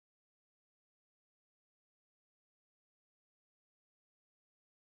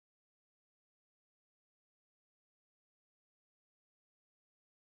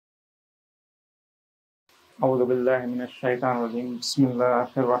أعوذ بالله من الشيطان الرجيم بسم الله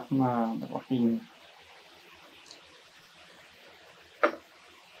الرحمن الرحيم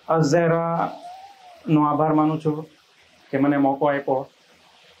ઝહરા નો આભાર માનું છું કે મને મોકો આપ્યો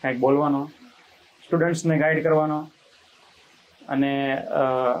કંઈક બોલવાનો, સ્ટુડન્ટ્સને ગાઈડ કરવાનો. અને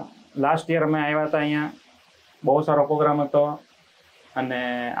લાસ્ટ યર અમે આવ્યા હતા અહીંયા, બહુ સારો પ્રોગ્રામ હતો અને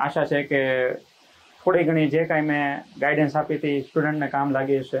આશા છે કે થોડી ઘણી જે કાંઈ મેં ગાઈડન્સ આપી હતી સ્ટુડન્ટને કામ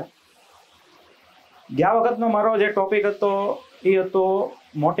લાગી હશે. ગયા વખતનો મારો જે ટોપિક હતો એ હતો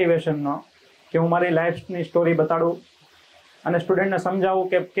મોટિવેશનનો, કે હું મારી લાઈફની સ્ટોરી બતાડું અને સ્ટુડન્ટને સમજાવું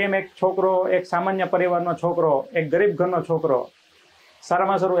કે કેમ એક છોકરો, એક સામાન્ય પરિવારનો છોકરો, એક ગરીબ ઘરનો છોકરો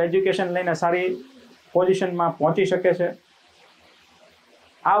સારામાં સારું એજ્યુકેશન લઈને સારી પોઝિશનમાં પહોંચી શકે છે.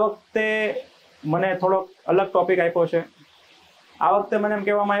 આ વખતે મને થોડોક અલગ ટોપિક આપ્યો છે. આ વખતે મને એમ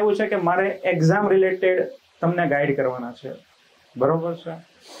કહેવામાં આવ્યું છે કે મારે એક્ઝામ રિલેટેડ તમને ગાઈડ કરવાના છે. બરોબર છે?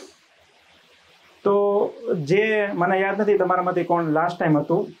 તો જે મને યાદ નથી તમારામાંથી કોણ લાસ્ટ ટાઈમ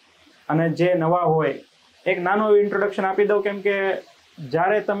હતું, અને જે નવા હોય એક નાનું એવું ઇન્ટ્રોડક્શન આપી દઉં. કેમ કે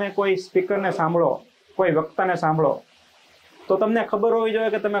જ્યારે તમે કોઈ સ્પીકરને સાંભળો, કોઈ વક્તાને સાંભળો, તો તમને ખબર હોવી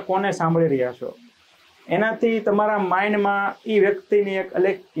જોઈએ કે તમે કોને સાંભળી રહ્યા છો. એનાથી તમારા માઇન્ડમાં એ વ્યક્તિની એક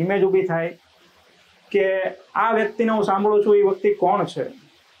અલગ ઇમેજ ઊભી થાય કે આ વ્યક્તિને હું સાંભળું છું, એ વ્યક્તિ કોણ છે.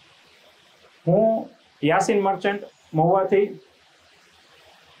 હું યાસીન મર્ચન્ટ મહુવાથી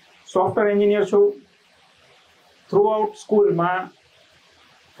સોફ્ટવેર એન્જિનિયર છું. થ્રુ આઉટ સ્કૂલમાં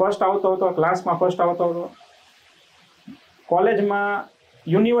ફર્સ્ટ આવતો હતો, ક્લાસમાં ફર્સ્ટ આવતો હતો, કોલેજમાં,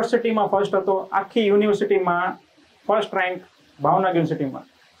 યુનિવર્સિટીમાં ફર્સ્ટ હતો, આખી યુનિવર્સિટીમાં ફર્સ્ટ રેન્ક ભાવનગર યુનિવર્સિટીમાં.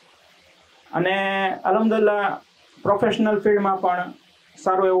 અને અલહમદુલિલ્લાહ પ્રોફેશનલ ફિલ્ડમાં પણ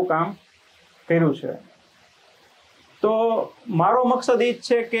સારું એવું કામ કર્યું છે. તો મારો મકસદ એ જ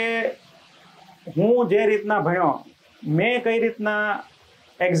છે કે હું જે રીતના ભણ્યો, મેં કઈ રીતના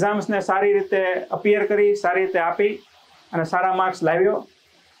એક્ઝામ્સને સારી રીતે અપિયર કરી, સારી રીતે આપી અને સારા માર્ક્સ લાવ્યો,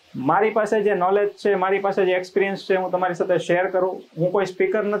 મારી પાસે જે નોલેજ છે, મારી પાસે જે એક્સપિરિયન્સ છે, હું તમારી સાથે શેર કરું. હું કોઈ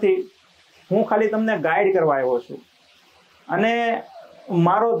સ્પીકર નથી, હું ખાલી તમને ગાઈડ કરવા આવ્યો છું. અને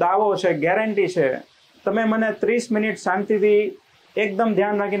મારો દાવો છે, ગેરંટી છે, તમે મને 30 મિનિટ શાંતિથી એકદમ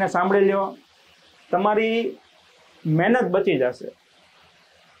ધ્યાન રાખીને સાંભળી લ્યો, તમારી મહેનત બચી જશે.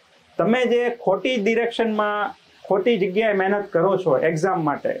 તમે જે ખોટી ડિરેક્શનમાં, ખોટી જગ્યાએ મહેનત કરો છો એક્ઝામ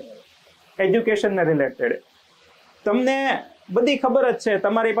માટે, એજ્યુકેશનને રિલેટેડ, તમને બધી ખબર જ છે,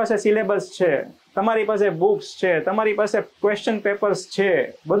 તમારી પાસે સિલેબસ છે, તમારી પાસે બુક્સ છે, તમારી પાસે ક્વેશ્ચન પેપર્સ છે,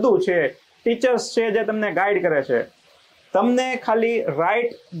 બધું છે, ટીચર્સ છે જે તમને ગાઈડ કરે છે. તમને ખાલી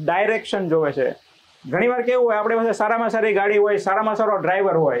રાઈટ ડાયરેક્શન જોવે છે. ઘણીવાર કેવું હોય, આપણી પાસે સારામાં સારી ગાડી હોય, સારામાં સારો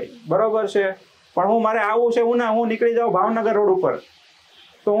ડ્રાઈવર હોય, બરોબર છે, પણ હું મારે આવવું છે ઉના, હું નીકળી જાઉં ભાવનગર રોડ ઉપર,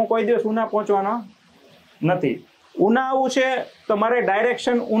 તો હું કોઈ દિવસ ઉના પહોંચવાનો નથી. ઉના આવવું છે તો મારે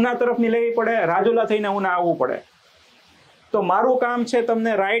ડાયરેક્શન ઉના તરફની લેવી પડે, રાજુલા થઈને ઉના આવવું પડે. તો મારું કામ છે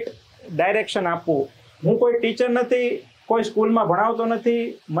તમને રાઈટ ડાયરેક્શન આપવું. હું કોઈ ટીચર નથી, કોઈ સ્કૂલમાં ભણાવતો નથી,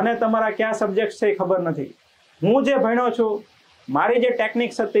 મને તમારા કયા સબ્જેક્ટ છે એ ખબર નથી. હું જે ભણ્યો છું, મારી જે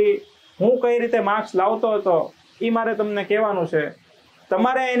ટેકનિક્સ હતી, હું કઈ રીતે માર્ક્સ લાવતો હતો, એ મારે તમને કહેવાનું છે.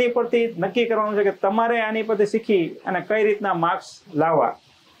 તમારે એની પરથી નક્કી કરવાનું છે કે તમારે આની પરથી શીખી અને કઈ રીતના માર્ક્સ લાવવા.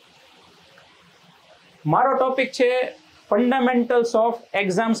 મારો ટોપિક છે ફંડામેન્ટલ્સ ઓફ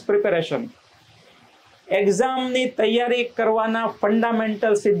એક્ઝામ્સ પ્રિપેરેશન. એક્ઝામની તૈયારી કરવાના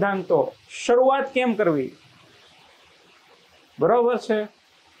ફંડામેન્ટલ સિદ્ધાંતો. શરૂઆત કેમ કરવી? બરોબર છે?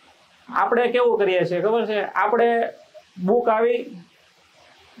 આપણે કેવું કરીએ છીએ ખબર છે? આપણે બુક આવી,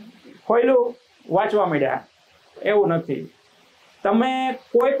 ખોલ્યું, વાંચવા માંડ્યા. એવું નથી. તમે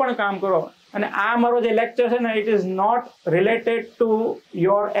કોઈ પણ કામ કરો, અને આ મારો જે લેક્ચર છે ને, it is not related to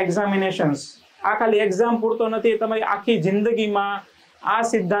your examinations. આ ખાલી એક્ઝામ પૂરતો નથી. તમારી આખી જિંદગીમાં આ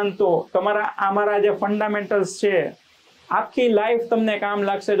સિદ્ધાંતો, તમારા અમારા જે ફંડામેન્ટલ્સ છે, આખી લાઈફ તમને કામ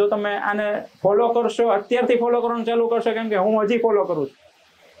લાગશે જો તમે આને ફોલો કરશો. અત્યારથી ફોલો કરવાનું ચાલુ કરશો, કેમ કે હું હજી ફોલો કરું છું.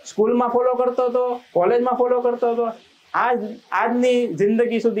 સ્કૂલમાં ફોલો કરતો હતો, કોલેજમાં ફોલો કરતો હતો, આજની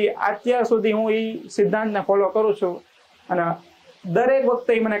જિંદગી સુધી, અત્યાર સુધી હું એ સિદ્ધાંતને ફોલો કરું છું. અને દરેક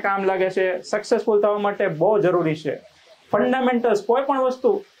વખતે મને કામ લાગે છે. સક્સેસફુલ થવા માટે બહુ જરૂરી છે ફંડામેન્ટલ્સ. કોઈ પણ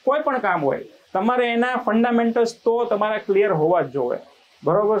વસ્તુ, કોઈ પણ કામ હોય, તમારે એના ફંડામેન્ટલ્સ તો તમારા ક્લિયર હોવા જ જોઈએ.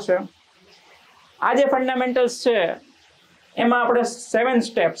 બરોબર છે? આ જે ફંડામેન્ટલ્સ છે એમાં આપણે 7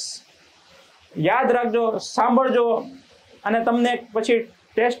 સ્ટેપ્સ યાદ રાખજો, સાંભળજો, અને તમને પછી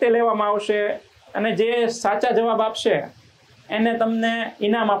ટેસ્ટ લેવામાં આવશે, અને જે સાચા જવાબ આપશે એને તમને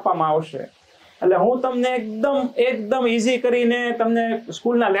ઇનામ આપવામાં આવશે. એટલે હું તમને એકદમ ઇઝી કરીને, તમને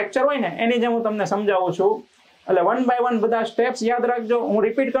સ્કૂલના લેક્ચર હોય ને એની જેમ હું તમને સમજાવું છું. એટલે 1 by 1 બધા સ્ટેપ્સ યાદ રાખજો. હું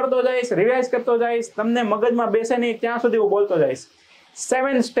રિપીટ કરતો જઈશ, રિવાઇઝ કરતો જઈશ, તમને મગજમાં બેસે નહીં ત્યાં સુધી હું બોલતો જઈશ.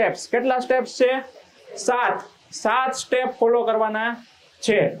 7 સ્ટેપ્સ. કેટલા સ્ટેપ્સ છે? સાત સ્ટેપ ફોલો કરવાના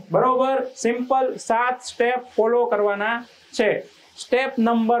છે, બરોબર. સિમ્પલ 7 સ્ટેપ ફોલો કરવાના છે. Step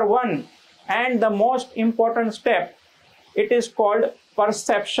number 1 and the most important step, it is called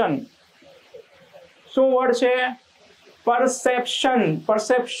perception. શું વર્ડ છે? પરસેપ્શન.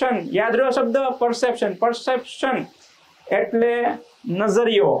 પરસેપ્શન યાદ રહ્યો શબ્દ પરસેપ્શન. પરસેપ્શન એટલે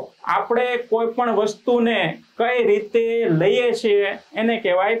નજરિયો. આપણે કોઈ પણ વસ્તુને કઈ રીતે લઈએ છીએ એને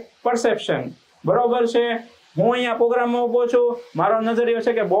કહેવાય પરસેપ્શન, બરોબર છે. હું અહીંયા પ્રોગ્રામમાં ઊભો છું, મારો નજરિયો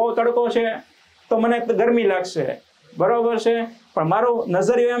છે કે બહુ તડકો છે તો મને ગરમી લાગશે, બરોબર છે. પણ મારો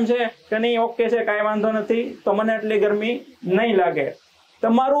નજરિયો એમ છે કે નહીં, ઓકે છે, કાંઈ વાંધો નથી, તો મને એટલી ગરમી નહીં લાગે.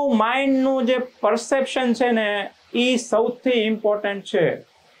 તમારું માઇન્ડનું જે પરસેપ્શન છે ને એ સૌથી ઇમ્પોર્ટન્ટ છે.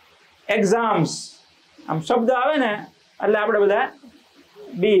 એક્ઝામ્સ આમ શબ્દ આવે ને એટલે આપણે બધા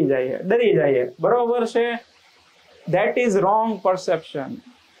બી જઈએ, ડરી જઈએ, બરોબર છે. That is wrong perception.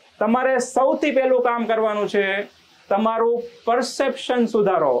 તમારે સૌથી પહેલું કામ કરવાનું છે તમારું પરસેપ્શન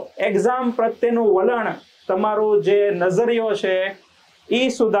સુધારો. એક્ઝામ પ્રત્યેનું વલણ, તમારું જે નજરિયો છે એ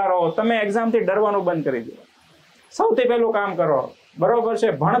સુધારો. તમે એક્ઝામથી ડરવાનું બંધ કરી દો, સૌથી પહેલું કામ કરો, બરોબર છે.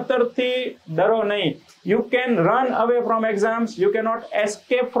 ભણતરથી ડરો નહીં. You can run away from exams, you can not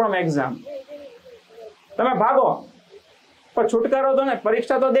escape from exam. તમે ભાગો પણ છુટકારો તો ને,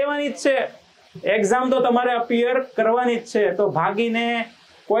 પરીક્ષા તો દેવાની જ છે, એક્ઝામ તો તમારે અપિયર કરવાની જ છે, તો ભાગીને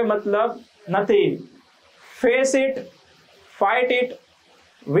કોઈ મતલબ નથી. Face it, fight it,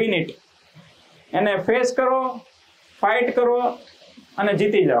 win it. એને ફેસ કરો, ફાઇટ કરો અને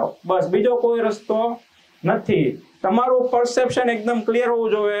જીતી જાઓ, બસ. બીજો કોઈ રસ્તો નથી. તમારું પરસેપ્શન એકદમ ક્લિયર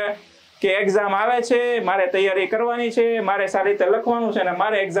હોવું જોઈએ કે એક્ઝામ આવે છે, મારે તૈયારી કરવાની છે, મારે સારી રીતે લખવાનું છે અને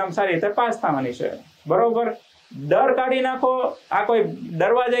મારે એક્ઝામ સારી રીતે પાસ થવાની છે, બરોબર. ડર કાઢી નાખો. આ કોઈ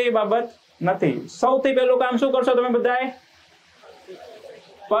ડરવા જેવી બાબત નથી. સૌથી પહેલું કામ શું કરશો તમે બધાએ?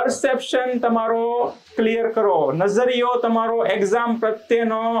 પરસેપ્શન તમારો ક્લિયર કરો. નજરિયો તમારો એક્ઝામ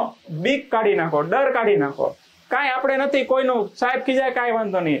પ્રત્યેનો બીક કાઢી નાખો, ડર કાઢી નાખો. કાંઈ આપણે નથી, કોઈનું સાહેબ ખીજાય કાંઈ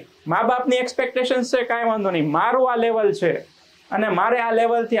વાંધો નહીં, મા બાપની એક્સપેક્ટેશન છે કાંઈ વાંધો નહીં, મારું આ લેવલ છે અને મારે આ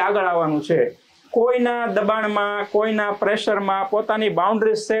લેવલથી આગળ આવવાનું છે. કોઈના દબાણમાં, કોઈના પ્રેશરમાં પોતાની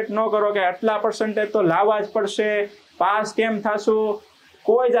બાઉન્ડ્રી સેટ ન કરો કે આટલા પર્સન્ટેજ તો લાવવા જ પડશે, પાસ કેમ થાશું.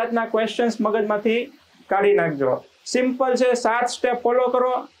 કોઈ જાતના ક્વેશ્ચન્સ મગજમાંથી કાઢી નાખજો. સિમ્પલ છે, 7 સ્ટેપ ફોલો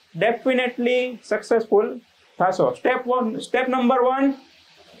કરો, ડેફિનેટલી સક્સેસફુલ થશો. Step number 1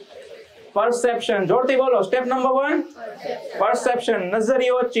 perception. જોરથી બોલો. Step number 1 perception.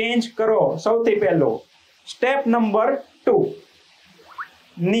 નજરિયો ચેન્જ કરો સૌથી પહેલું. સ્ટેપ નંબર 2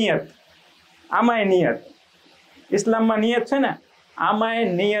 નિયત. આમાંય નિયત. ઇસ્લામમાં નિયત છે ને, આમાંય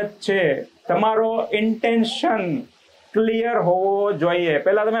નિયત છે. તમારો ઇન્ટેન્શન ક્લિયર હોવો જોઈએ.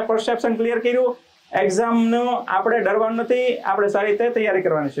 પહેલા તમે પરસેપ્શન ક્લિયર કર્યું, એક્ઝામનો આપણે ડરવાનું નથી, આપણે સારી રીતે તૈયારી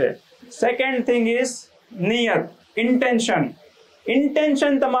કરવાની છે. સેકન્ડ થિંગ ઇઝ નિયત, ઇન્ટેન્શન.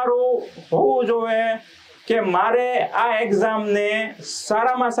 ઇન્ટેન્શન તમારું હોવું જોઈએ કે મારે આ એક્ઝામને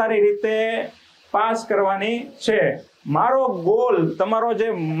સારામાં સારી રીતે પાસ કરવાની છે. મારો ગોલ, તમારો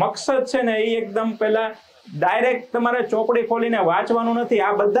જે મકસદ છે ને એ એકદમ પહેલા ડાયરેક્ટ તમારે ચોપડી ખોલીને વાંચવાનું નથી.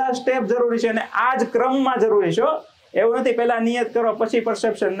 આ બધા સ્ટેપ જરૂરી છે અને આ જ ક્રમમાં જરૂરી છે. એવું નથી પહેલા નિયત કરો પછી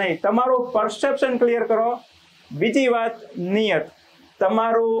પરસેપ્શન, નહીં. તમારું પરસેપ્શન ક્લિયર કરો. બીજી વાત નિયત.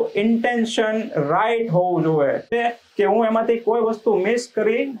 તમારું ઇન્ટેન્શન રાઈટ હોવું જોઈએ કે હું એમાંથી કોઈ વસ્તુ મિસ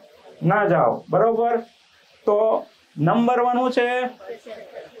કરી ના જાઉં, બરોબર. તો નંબર 1 છે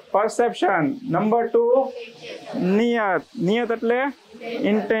પરસેપ્શન, નંબર 2 નિયત. નિયત એટલે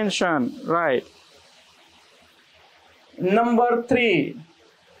ઇન્ટેન્શન, રાઈટ. Number 3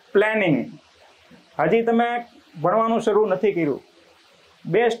 planning. હજી તમે ભણવાનું શરૂ નથી કર્યું,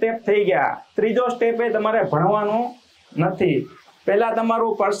 2 સ્ટેપ થઈ ગયા, ત્રીજો સ્ટેપે તમારે ભણવાનું નથી. પહેલા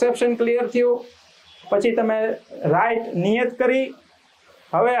તમારું પરસેપ્શન ક્લિયર થયું, પછી તમે રાઈટ નિયત કરી,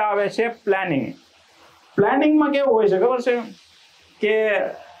 હવે આવે છે પ્લાનિંગ. પ્લાનિંગમાં કેવું હોય છે ખબર છે કે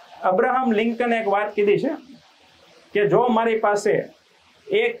અબ્રાહમ લિંકને એક વાત કીધી છે કે જો મારી પાસે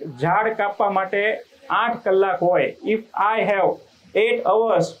એક ઝાડ કાપવા માટે 8 કલાક હોય, if I have 8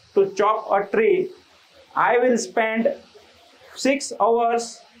 hours to chop a tree, I will spend 6 hours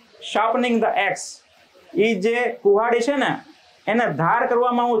sharpening the axe. એ જે કુહાડી છે ને એને ધાર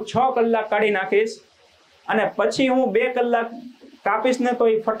કરવામાં હું 6 કલાક કાઢી નાખીશ અને પછી હું 2 કલાક કાપીશ ને તો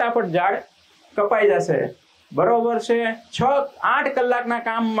એ ફટાફટ ઝાડ કપાઈ જશે, બરોબર છે. 8 કલાકના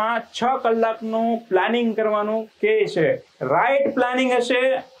કામમાં 6 કલાકનું પ્લાનિંગ કરવાનું કે છે. રાઈટ પ્લાનિંગ હશે,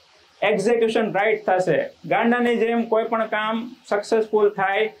 એક્ઝિક્યુશન રાઈટ થશે. ગાંડાની જેમ કોઈ પણ કામ સક્સેસફુલ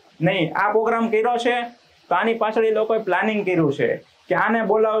થાય નહીં. આ પ્રોગ્રામ કર્યો છે તો આની પાછળ એ લોકોએ પ્લાનિંગ કર્યું છે કે આને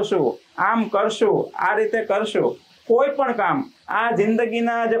બોલાવશું, આમ કરશું, આ રીતે કરશું. કોઈ પણ કામ, આ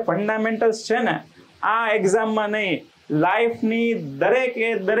જિંદગીના જે ફંડામેન્ટલ્સ છે ને આ એક્ઝામમાં નહીં, લાઈફની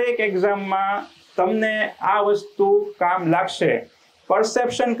દરેક એક્ઝામમાં તમને આ વસ્તુ કામ લાગશે.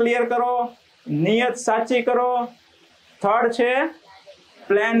 પરસેપ્શન ક્લિયર કરો, નિયત સાચી કરો. થર્ડ છે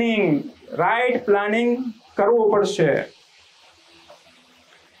પ્લાનિંગ, રાઈટ પ્લાનિંગ કરવું પડશે.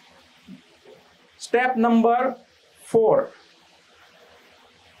 Step number 4,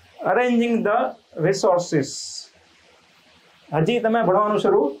 arranging the resources. હજી તમે ભણવાનું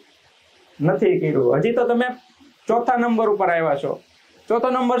શરૂ નથી કર્યું, હજી તો તમે ચોથા નંબર ઉપર આવ્યા છો. ચોથો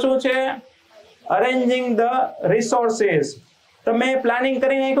નંબર શું છે? Arranging the resources. તમે પ્લાનિંગ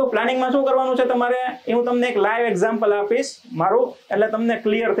કરી નાખ્યું. પ્લાનિંગમાં શું કરવાનું છે તમારે, એ હું તમને એક લાઈવ એક્ઝામ્પલ આપીશ મારું, એટલે તમને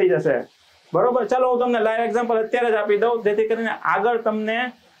ક્લિયર થઈ જશે. બરોબર, ચાલો હું તમને લાઈવ એક્ઝામ્પલ અત્યારે જ આપી દઉં, જેથી કરીને આગળ તમને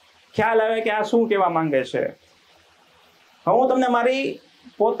ખ્યાલ આવે કે આ શું કહેવા માંગે છે. હવે હું તમને મારી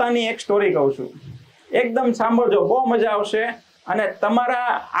પોતાની એક સ્ટોરી કહું છું, એકદમ સાંભળજો, બહુ મજા આવશે અને તમારા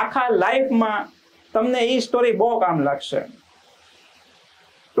આખા લાઈફમાં તમને એ સ્ટોરી બહુ કામ લાગશે.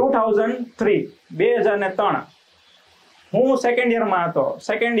 2003 હું સેકન્ડ યરમાં હતો,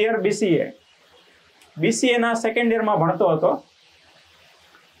 સેકન્ડ યર બીસીએ ના સેકન્ડ યરમાં ભણતો હતો.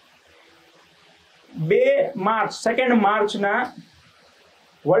 2 માર્ચના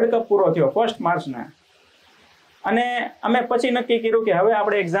વર્લ્ડ કપ પૂરો થયો, 1 માર્ચના, અને અમે પછી નક્કી કર્યું કે હવે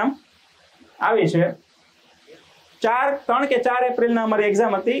આપણે એક્ઝામ આવી છે. 3 કે 4 એપ્રિલના અમારી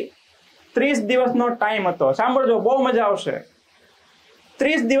એક્ઝામ હતી. 30 દિવસનો ટાઈમ હતો. સાંભળજો, બહુ મજા આવશે.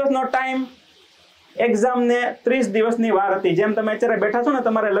 30 દિવસનો ટાઈમ, એક્ઝામને 30 દિવસની વાર હતી. જેમ તમે અત્યારે બેઠા છો ને,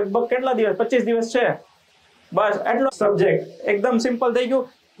 તમારે લગભગ કેટલા દિવસ, 25 દિવસ છે, બસ એટલો સબ્જેક્ટ. એકદમ સિમ્પલ થઈ ગયું.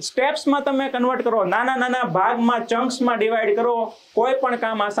 સ્ટેપ્સમાં તમે કન્વર્ટ કરો, નાના ભાગમાં, ચંક્સમાં ડિવાઈડ કરો, કોઈ પણ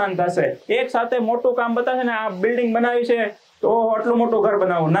કામ આસાન થશે. એક સાથે મોટું કામ બતાવશે ને, આ બિલ્ડિંગ બનાવી છે તો આટલું મોટું ઘર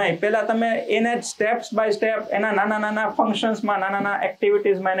બનાવવું નહીં. પહેલા તમે એને સ્ટેપ્સ બાય સ્ટેપ એના નાના ફંક્શન્સમાં, નાના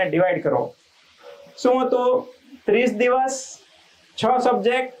એક્ટિવિટીઝમાં એને ડિવાઈડ કરો. શું હતું? 30 દિવસ, 6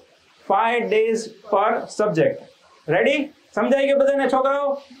 સબ્જેક્ટ, 5 days પર સબ્જેક્ટ. રેડી? સમજાઈ ગયું બધાને છોકરાઓ?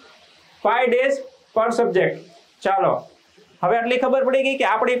 5 days પર સબ્જેક્ટ. ચાલો, હવે આટલી ખબર પડી ગઈ કે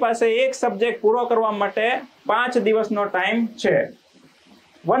આપણી પાસે એક સબ્જેક્ટ પૂરો કરવા માટે 5 દિવસનો ટાઈમ છે.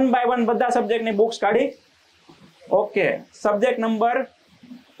 1 by 1 બધા સબ્જેક્ટની બુક્સ કાઢી. ઓકે, સબ્જેક્ટ નંબર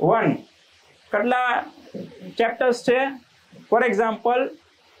 1, કેટલા ચેપ્ટર્સ છે? ફોર એક્ઝામ્પલ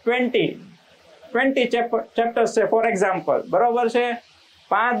 20 ચેપ્ટર્સ છે ફોર એક્ઝામ્પલ. બરોબર છે?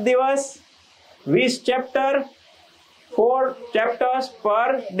 5 દિવસ, 20 ચેપ્ટર, 4 ચેપ્ટર્સ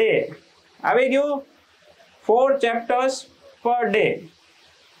પર ડે. આવી ગયું? 4 ચેપ્ટર્સ પર ડે.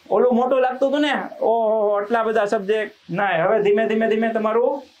 ઓલું મોટું લાગતું હતું ને, ઓહો આટલા બધા સબ્જેક્ટ. ના, હવે ધીમે ધીમે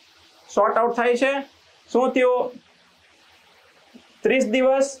તમારું શોર્ટ આઉટ થાય છે. શું થયું? 30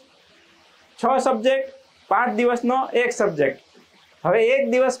 દિવસ, 6 સબ્જેક્ટ, 5 દિવસનો 1 સબ્જેક્ટ. હવે એક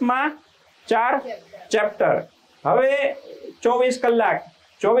દિવસમાં 4 ચેપ્ટર. હવે 24 કલાક.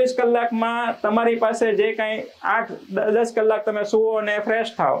 24 કલાકમાં તમારી પાસે જે કાંઈ 8-10 કલાક તમે સૂવો અને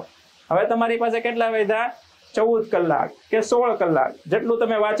ફ્રેશ થાવ. હવે તમારી પાસે કેટલા વધ્યા? 14 કલાક કે 16 કલાક, જેટલું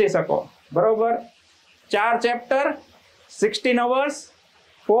તમે વાંચી શકો. બરોબર? 4 ચેપ્ટર, 16 અવર્સ,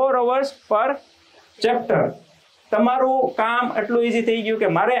 4 અવર્સ પર ચેપ્ટર. તમારું કામ એટલું ઈઝી થઈ ગયું કે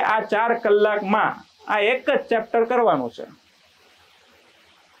મારે આ 4 કલાકમાં આ એક જ ચેપ્ટર કરવાનું છે.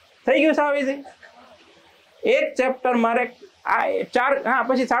 થઈ ગયું સાવ ઈઝી. એક ચેપ્ટર મારે આ 4, હા,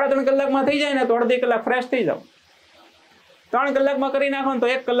 પછી 3.5 કલાકમાં થઈ જાય ને તો અડધી કલાક ફ્રેશ થઈ જાવ. 3 કલાકમાં કરી નાખો ને તો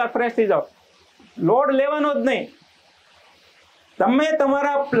 1 કલાક ફ્રેશ થઈ જાવ. લોડ લેવાનો જ નહીં. તમે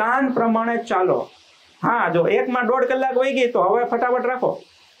તમારા પ્લાન પ્રમાણે ચાલો. હા, જો એકમાં 1.5 કલાક વહી ગઈ તો હવે ફટાફટ રાખો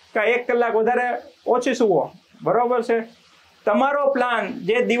કે 1 કલાક વધારે ઓછી સૂવો. બરોબર છે? તમારો પ્લાન,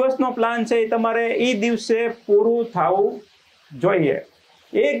 જે દિવસનો પ્લાન છે, એ તમારે એ દિવસે પૂરું થવું જોઈએ.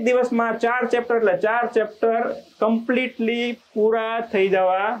 એક દિવસમાં 4 ચેપ્ટર, એટલે 4 ચેપ્ટર કમ્પ્લીટલી પૂરા થઈ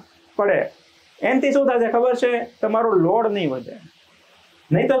જવા પડે. એનાથી શું થશે ખબર છે? તમારો લોડ નહીં વધે.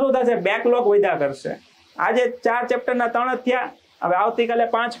 નહીં તો શું થશે? બેકલોગ વધ્યા કરશે. આજે 4 ચેપ્ટરના 3 જ થયા, હવે આવતીકાલે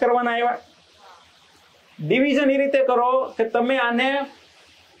 5 કરવાના આવ્યા. ડિવિઝન એ રીતે કરો કે તમે આને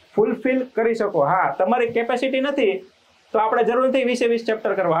ફૂલફિલ કરી શકો. હા, તમારી કેપેસિટી નથી તો આપણે જરૂર નથી 20-20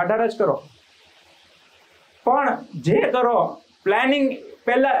 ચેપ્ટર કરવા, 18 જ કરો. પણ જે કરો પ્લાનિંગ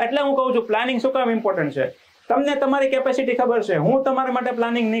પહેલા, એટલે હું કહું છું પ્લાનિંગ શું કામ ઇમ્પોર્ટન્ટ છે. તમને તમારી કેપેસિટી ખબર છે. હું તમારા માટે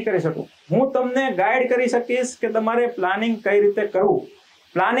પ્લાનિંગ નહીં કરી શકું. હું તમને ગાઈડ કરી શકીશ કે તમારે પ્લાનિંગ કઈ રીતે કરવું.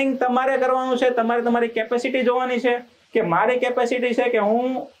 પ્લાનિંગ તમારે કરવાનું છે. તમારે તમારી કેપેસિટી જોવાની છે કે મારી કેપેસિટી છે કે હું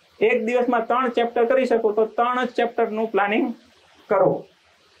એક દિવસમાં 3 ચેપ્ટર કરી શકું, તો 3 જ ચેપ્ટરનું પ્લાનિંગ કરો.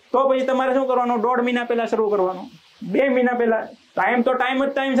 તો પછી તમારે શું કરવાનું? 1.5 મહિના પહેલા શરૂ કરવાનું, 2 મહિના પહેલા. ટાઈમ તો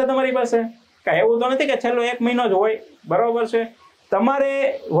ટાઈમ છે તમારી પાસે. કાંઈ એવું તો નથી કે છેલ્લો 1 મહિનો જ હોય. બરોબર છે? તમારે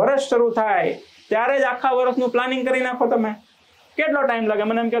વર્ષ શરૂ થાય ત્યારે જ આખા વર્ષનું પ્લાનિંગ કરી નાખો તમે. કેટલો ટાઈમ લાગે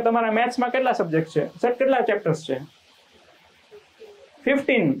મને એમ કે તમારા મેથ્સમાં કેટલા સબ્જેક્ટ છે સર, કેટલા ચેપ્ટર્સ છે?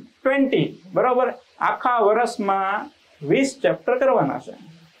 15 20, બરોબર. આખા વર્ષમાં 20 ચેપ્ટર કરવાના છે,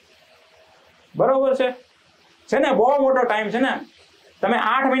 બરોબર છે ને? બહુ મોટો ટાઈમ છે ને. તમે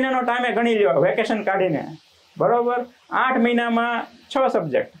 8 મહિનાનો ટાઈમે ગણી લો વેકેશન કાઢીને, બરોબર. 8 મહિનામાં 6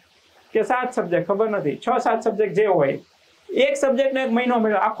 સબ્જેક્ટ કે 7 સબ્જેક્ટ, ખબર નથી, 6-7 સબ્જેક્ટ જે હોય, એક સબ્જેક્ટને 1 મહિનો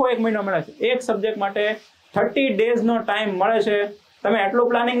મળે, આખો 1 મહિનો મળે છે. એક સબ્જેક્ટ માટે 30 ડેઝનો ટાઈમ મળે છે. તમે એટલું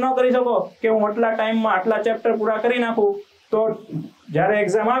પ્લાનિંગ ન કરી શકો કે હું આટલા ટાઈમમાં આટલા ચેપ્ટર પૂરા કરી નાખું તો જ્યારે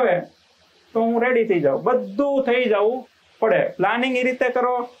એક્ઝામ આવે તો હું રેડી થઈ જાઉં. બધું થઈ જવું પડે. પ્લાનિંગ એ રીતે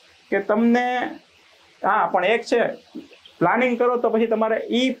કરો કે તમને, હા પણ એક છે, પ્લાનિંગ કરો તો પછી તમારે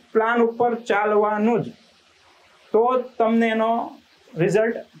એ પ્લાન ઉપર ચાલવાનું જ, તો તમને એનો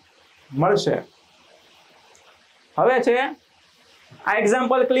રિઝલ્ટ મળશે. હવે છે આ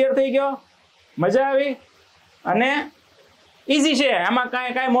એક્ઝામ્પલ ક્લિયર થઈ ગયો, મજા આવી અને ઇઝી છે. આમાં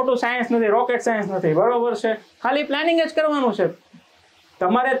કાંઈ મોટું સાયન્સ નથી, રોકેટ સાયન્સ નથી, બરોબર છે. ખાલી પ્લાનિંગ જ કરવાનું છે.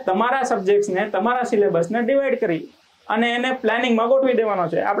 તમારે તમારા સબ્જેક્ટ્સને, તમારા સિલેબસને ડિવાઈડ કરી અને એને પ્લાનિંગમાં ગોઠવી દેવાનો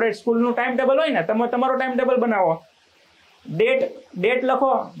છે. આપણે સ્કૂલનું ટાઈમ ટેબલ હોય ને, તમે તમારો ટાઈમ ટેબલ બનાવો, ડેટ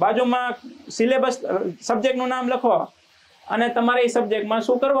લખો, બાજુમાં સિલેબસ સબ્જેક્ટનું નામ લખો અને તમારે એ સબ્જેક્ટમાં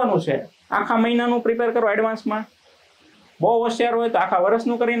શું કરવાનું છે આખા મહિનાનું પ્રિપેર કરો એડવાન્સમાં. બહુ હોશિયાર હોય તો આખા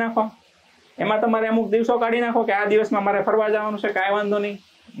વર્ષનું કરી નાખો. એમાં તમારે અમુક દિવસો કાઢી નાખો કે આ દિવસમાં મારે ફરવા જવાનું છે, કાંઈ વાંધો નહીં,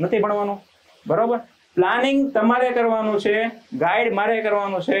 નથી ભણવાનું, બરોબર. પ્લાનિંગ તમારે કરવાનું છે, ગાઈડ મારે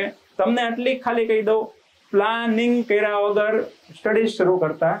કરવાનું છે. તમને આટલી ખાલી કહી દઉં, પ્લાનિંગ કર્યા વગર સ્ટડી શરૂ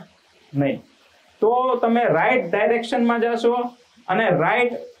કરતા નહીં. તો તમે રાઈટ ડાયરેક્શનમાં જશો અને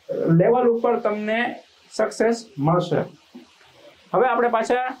રાઈટ લેવલ ઉપર તમને સક્સેસ મળશે. હવે આપણે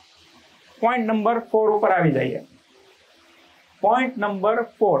પાછા પોઈન્ટ નંબર 4 ઉપર આવી જઈએ. Point number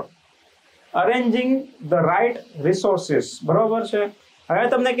 4, arranging the right resources, બરોબર છે. હવે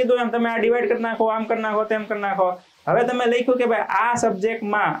તમને કીધું એમ તમે આ ડિવાઈડ કરી નાખો, આમ કરી નાખો, તેમ કરી નાખો. હવે તમે લખ્યું કે ભાઈ આ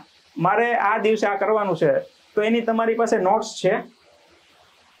સબ્જેક્ટમાં મારે આ દિવસે આ કરવાનું છે, તો એની તમારી પાસે નોટ્સ છે,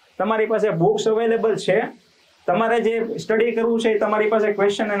 તમારી પાસે બુક્સ અવેલેબલ છે, તમારે જે સ્ટડી કરવું છે તમારી પાસે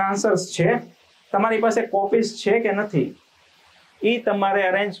ક્વેશ્ચન એન્ડ આન્સર્સ છે, તમારી પાસે કોપીઝ છે કે નથી, એ તમારે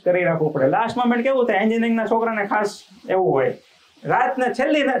અરેન્જ કરી રાખવું પડે. લાસ્ટ મોમેન્ટ કેવું થાય, એન્જિનિયરિંગના છોકરાને ખાસ એવું હોય, રાતને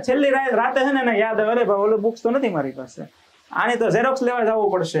છેલ્લી રાતે છે ને યાદ આવે, અરે ભાઈ ઓલું બુક્સ તો નથી મારી પાસે, આની તો ઝેરોક્સ લેવા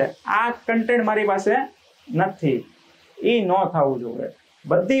જવું પડશે, આ કન્ટેન્ટ મારી પાસે નથી. એ ન થવું જોઈએ.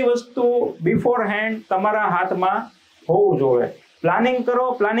 બધી વસ્તુ બિફોર હેન્ડ તમારા હાથમાં હોવું જોઈએ. પ્લાનિંગ કરો,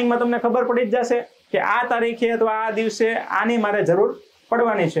 પ્લાનિંગમાં તમને ખબર પડી જ જશે કે આ તારીખે અથવા આ દિવસે આની મારે જરૂર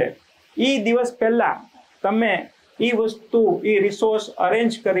પડવાની છે. એ દિવસ પહેલા તમે એ વસ્તુ, એ રિસોર્સ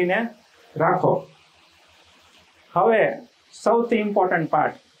અરેન્જ કરીને રાખો. હવે સૌથી ઇમ્પોર્ટન્ટ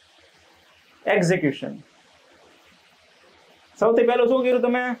પાર્ટ, એક્ઝિક્યુશન. સૌથી પહેલું શું કર્યું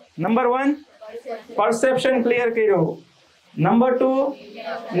તમે? નંબર 1 પરસેપ્શન ક્લિયર કર્યું, નંબર 2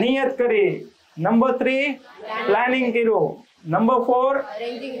 નિયત કરી, નંબર 3 પ્લાનિંગ કર્યું, number 4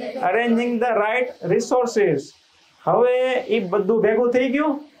 arranging the right resources. હવે એ બધું ભેગું થઈ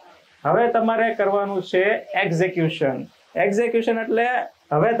ગયું. હવે તમારે કરવાનું છે એક્ઝિક્યુશન. એક્ઝિક્યુશન એટલે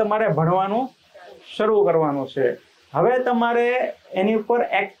હવે તમારે ભણવાનું શરૂ કરવાનું છે. હવે તમારે એની ઉપર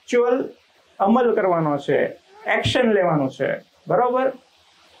એકચ્યુઅલ અમલ કરવાનો છે, એક્શન લેવાનું છે, બરોબર?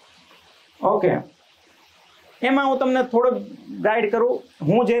 ઓકે, એમાં હું તમને થોડુંક ગાઈડ કરું.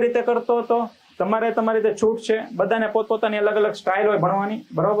 હું જે રીતે કરતો હતો, તમારે તમારી રીતે છૂટ છે. બધાને પોતપોતાની અલગ અલગ સ્ટાઇલ હોય ભણવાની,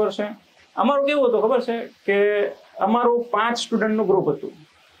 બરોબર છે. અમારું કેવું હતું ખબર છે કે અમારું 5 સ્ટુડન્ટનું ગ્રુપ હતું,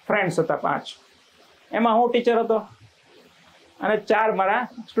 ફ્રેન્ડ્સ હતા 5. એમાં હું ટીચર હતો અને 4 મારા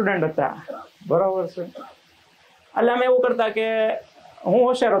સ્ટુડન્ટ હતા, બરોબર છે. એટલે અમે એવું કરતા કે હું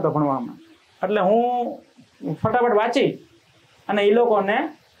હોશિયાર હતો ભણવામાં, એટલે હું ફટાફટ વાંચી અને એ લોકોને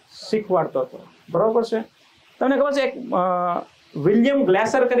શીખવાડતો હતો, બરોબર છે. તમને ખબર છે એક વિલિયમ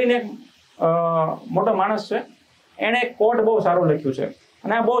ગ્લેસર કરીને એક મોટો માણસ છે, એણે એક કોટ બહુ સારું લખ્યું છે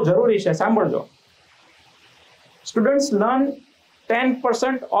અને આ બહુ જરૂરી છે, સાંભળજો. Students learn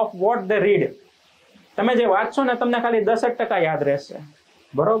 10% of what they read. તમે જે વાંચશો ને તમને ખાલી 10% યાદ રહેશે,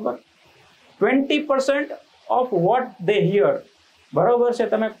 બરોબર. 20% ઓફ વોટ દે હિયર, બરોબર છે.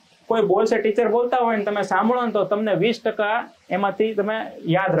 તમે કોઈ બોલશે, ટીચર બોલતા હોય ને તમે સાંભળો ને તો તમને 20% એમાંથી તમે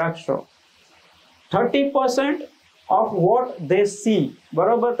યાદ રાખશો. 30% ઓફ વોટ દે સી,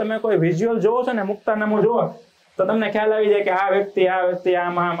 બરોબર. તમે કોઈ વિઝ્યુઅલ જોવો છો ને, મુક્તાનામું જોવો તો તમને ખ્યાલ આવી જાય કે આ વ્યક્તિ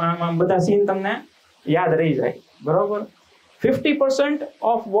આમ બધા સીન તમને યાદ રહી જાય, બરોબર. 50%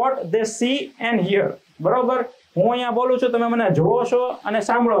 of what they see and here, બરોબર. હું અહીંયા બોલું છું, તમે મને જોવો છો અને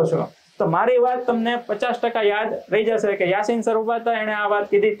સાંભળો છો, તો મારી વાત તમને 50% યાદ રહી જશે કે યાસીન સર ઉભા હતા, એણે આ વાત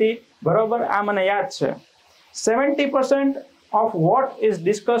કીધી હતી, બરોબર, આ મને યાદ છે. 70% of what is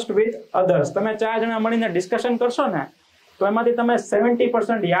discussed with others. તમે 4 જણા મળીને ડિસ્કશન કરશો ને તો એમાંથી તમે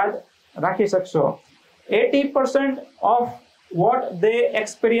 70% યાદ રાખી શકશો. 80% of what they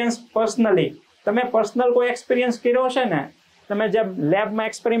experience personally. તમે પર્સનલ કોઈ એક્સપિરિયન્સ કર્યો છે ને, તમે જે લેબમાં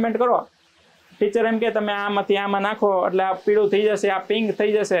એક્સપેરિમેન્ટ કરો, ટીચર એમ કે તમે આમાંથી આમાં નાખો એટલે આ પીળું થઈ જશે, આ પિંક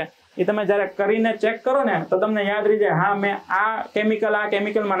થઈ જશે, એ તમે જ્યારે કરીને ચેક કરો ને તો તમને યાદ રહી જાય, હા મેં આ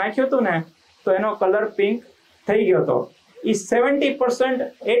કેમિકલમાં નાખ્યું હતું ને તો એનો કલર પિંક થઈ ગયો હતો. એ 70%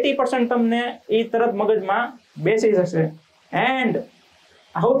 80% તમને એ તરત મગજમાં બેસી જશે. એન્ડ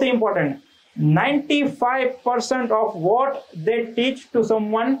સૌથી important 95% of what they teach two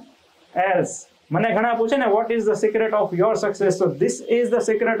someone else. મને ઘણા પૂછે ને what is the secret of your success, so this is the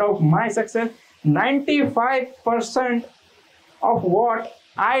secret of my success. 95% of what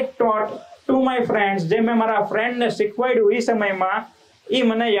I ટોટ to my friends, જે મેં મારા ફ્રેન્ડને શીખવાડ્યું એ સમયમાં, એ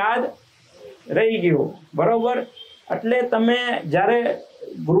મને યાદ રહી ગયું, બરોબર. એટલે તમે જ્યારે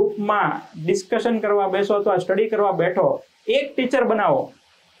ગ્રુપમાં ડિસ્કશન કરવા બેસો અથવા સ્ટડી કરવા બેઠો, એક ટીચર બનાવો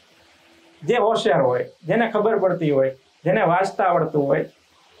જે હોશિયાર હોય, જેને ખબર પડતી હોય, જેને વાંચતા આવડતું હોય,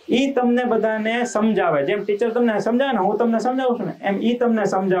 એ તમને બધાને સમજાવે. જેમ ટીચર તમને સમજાવે ને, હું તમને સમજાવું છું ને, એમ એ તમને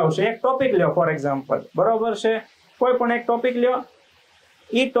સમજાવશે. એક ટોપિક લ્યો ફોર એક્ઝામ્પલ, બરોબર છે, કોઈ પણ એક ટોપિક લ્યો,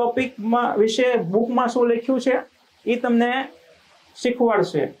 એ ટોપિકમાં વિશે બુકમાં શું લખ્યું છે એ તમને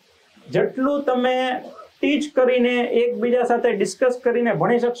શીખવાડશે. જેટલું તમે ટીચ કરીને એકબીજા સાથે ડિસ્કસ કરીને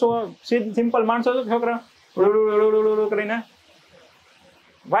ભણી શકશો, સિમ્પલ માણસો છો છોકરા કરીને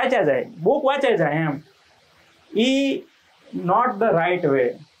વાંચ્યા જાય, બુક વાંચ્યા જાય, એમ ઈ નોટ ધ રાઈટ વે,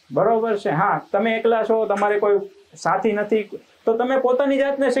 બરોબર છે. હા, તમે એકલા છો, તમારે કોઈ સાથી નથી, તો તમે પોતાની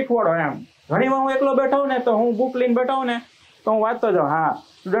જાતને શીખવાડો. એમ ઘણીવાર હું એકલો બેઠો ને તો હું બુક લઈને બેઠો ને તો હું વાંચતો જાઉં. હા,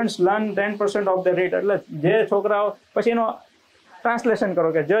 students learn 10% of the read. એટલે જે છોકરાઓ, પછી એનો ટ્રાન્સલેશન કરો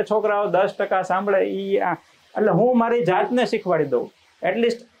કે જે છોકરાઓ 10% સાંભળે એ, એટલે હું મારી જાતને શીખવાડી દઉં.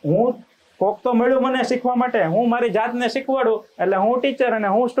 એટલીસ્ટ હું કોક તો મળ્યું મને શીખવા માટે, હું મારી જાતને શીખવાડું એટલે હું ટીચર અને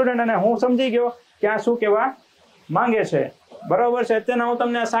હું સ્ટુડન્ટ અને હું સમજી ગયો કે આ શું કહેવા માંગે છે, બરોબર છે. અત્યારે હું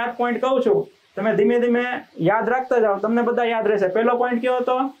તમને 7 પોઈન્ટ કહું છું, તમે ધીમે ધીમે યાદ રાખતા જાઓ, તમને બધા યાદ રહેશે. પહેલો પોઈન્ટ કયો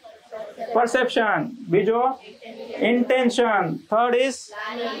હતો? પરસેપ્શન. બીજો intention. Third is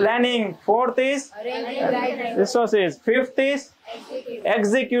planning. Fourth is resources. Fifth is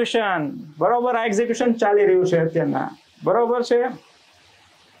execution. બરોબર, આ એક્ઝિક્યુશન ચાલી રહ્યું છે અત્યારના, બરોબર છે.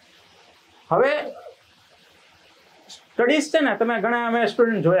 હવે સ્ટડીઝ છે ને, તમે ઘણા અમે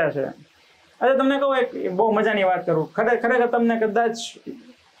સ્ટુડન્ટ જોયા છે. અરે તમને કહું, એક બહુ મજાની વાત કરું, ખરેખર તમને કદાચ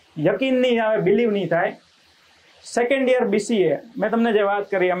યકીન નહીં આવે, બિલીવ નહીં થાય. સેકન્ડ યર BCA મેં તમને જે વાત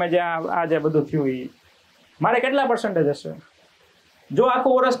કરી, અમે જે આ જે બધું થયું એ મારે કેટલા પર્સન્ટેજ હશે? જો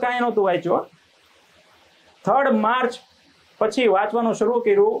આખું વર્ષ કાંઈ નહોતું વાંચ્યું, 3rd માર્ચ પછી વાંચવાનું શરૂ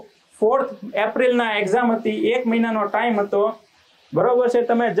કર્યું, 4th એપ્રિલના એક્ઝામ હતી, 1 મહિનાનો ટાઈમ હતો, બરોબર છે.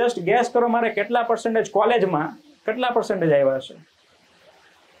 તમે જસ્ટ ગેસ કરો મારે કેટલા પર્સન્ટેજ કોલેજમાં કેટલા પર્સન્ટેજ આવ્યા હશે?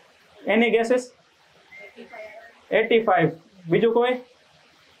 એની ગેસીસ? 85. બીજું કોઈ?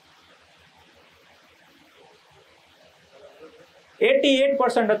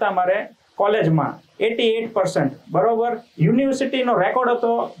 88% હતા મારે કોલેજમાં, 88%, બરોબર. યુનિવર્સિટીનો રેકોર્ડ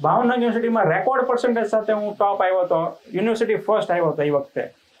હતો, ભાવનગર યુનિવર્સિટીમાં રેકોર્ડ પર્સન્ટેજ સાથે હું ટોપ આવ્યો હતો, યુનિવર્સિટી ફર્સ્ટ આવ્યો હતો એ વખતે,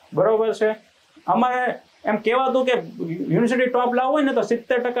 બરોબર છે. અમારે એમ કહેવાતું કે યુનિવર્સિટી ટોપ લાવવું હોય ને તો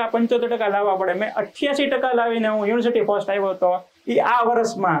 70% 75% લાવવા પડે. મેં 88% લાવીને હું યુનિવર્સિટી ફર્સ્ટ આવ્યો હતો. એ આ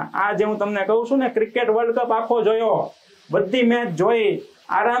વર્ષમાં, આ જે હું તમને કહું છું ને, ક્રિકેટ વર્લ્ડ કપ આખો જોયો, બધી મેચ જોઈ,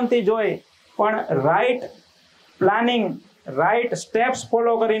 આરામથી જોઈ, પણ right planning, right steps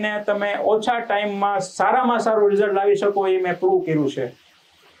follow કરીને તમે ઓછા ટાઈમમાં સારામાં સારું રિઝલ્ટ લાવી શકો એ મેં પ્રૂવ કર્યું છે.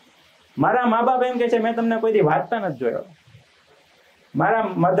 મારા મા બાપ એમ કે છે, મેં તમને કોઈ દી વાંચતા નથી જોયો. મારા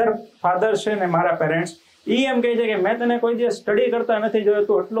મધર ફાધર છે ને, મારા પેરેન્ટ્સ, એ એમ કહે છે કે મેં તને કોઈ દિવસ સ્ટડી કરતા નથી જોયો,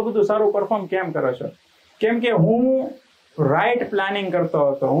 તું એટલું બધું સારું પરફોર્મ કેમ કરો છો? કેમ કે હું રાઈટ પ્લાનિંગ કરતો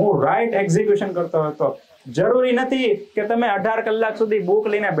હતો, હું રાઈટ એક્ઝિક્યુશન કરતો હતો. જરૂરી નથી કે તમે 18 કલાક સુધી બુક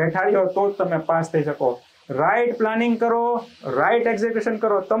લઈને બેઠા રહ્યો તો જ તમે પાસ થઈ શકો. રાઈટ પ્લાનિંગ કરો, રાઈટ એક્ઝિક્યુશન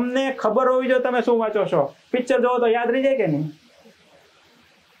કરો. તમને ખબર હોવી જોઈએ તમે શું વાંચો છો. પિક્ચર જોવો તો યાદ રહી જાય કે નહીં?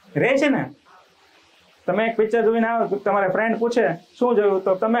 રહે છે ને? તમે એક પિક્ચર જોઈને આવો, તમારે ફ્રેન્ડ પૂછે શું જોયું,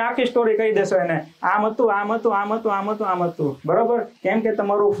 તો તમે આખી સ્ટોરી કહી દેશો એને, આમ હતું, આમ હતું, આમ હતું, આમ હતું, આમ હતું, બરોબર. કેમ કે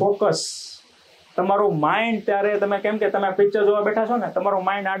તમારું ફોકસ, તમારું માઇન્ડ, ત્યારે તમે કેમ કે તમે પિક્ચર જોવા બેઠા છો ને, તમારું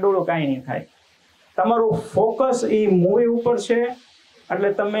માઇન્ડ આડોળું કાંઈ નહીં થાય. તમારું ફોકસ એ મૂવી ઉપર છે, એટલે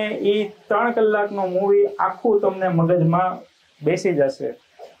તમે એ 3 કલાકનું મૂવી આખું તમને મગજમાં બેસી જશે.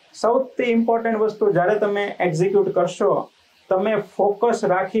 સૌથી ઇમ્પોર્ટન્ટ વસ્તુ, જ્યારે તમે એક્ઝિક્યુટ કરશો, તમે ફોકસ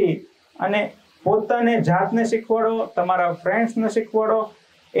રાખી અને પોતાને જાતને શીખવાડો, તમારા ફ્રેન્ડ્સને શીખવાડો,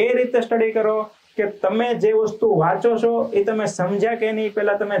 એ રીતે સ્ટડી કરો કે તમે જે વસ્તુ વાંચો છો એ તમે સમજ્યા કે નહીં.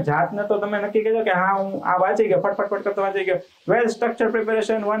 પહેલા તમે જાતને તો તમે નક્કી કરજો કે હા હું આ વાંચી ગયો, ફટફટ કરતો વાંચી ગયો. વેલ structure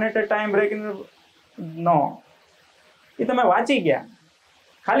preparation, one at a time, breaking, નો. એ તમે વાંચી ગયા,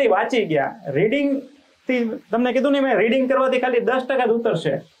 ખાલી વાંચી ગયા. રીડિંગ થી તમને કીધું ને મેં, રીડિંગ કરવાથી ખાલી 10% જ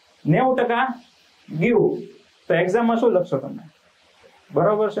ઉતરશે, 90% ગયું. તો એક્ઝામમાં શું લખશો તમે?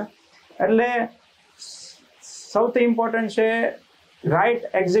 બરોબર છે. એટલે સૌથી ઇમ્પોર્ટન્ટ છે રાઇટ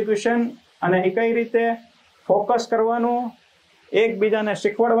એક્ઝિક્યુશન, અને એ કઈ રીતે ફોકસ કરવાનું, એકબીજાને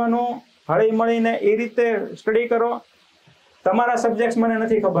શીખવાડવાનું, હળી મળીને એ રીતે સ્ટડી કરો. તમારા સબ્જેક્ટ્સ મને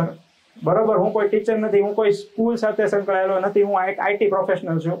નથી ખબર, બરોબર, હું કોઈ ટીચર નથી, હું કોઈ સ્કૂલ સાથે સંકળાયેલો નથી, હું એક આઈટી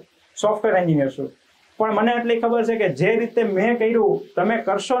પ્રોફેશનલ છું, સોફ્ટવેર એન્જિનિયર છું. પણ મને એટલી ખબર છે કે જે રીતે મેં કર્યું તમે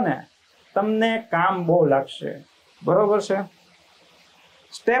કરશો ને, તમને કામ બહુ લાગશે. બરોબર છે.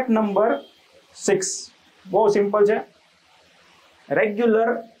 સ્ટેપ નંબર 6 બહુ સિમ્પલ છે,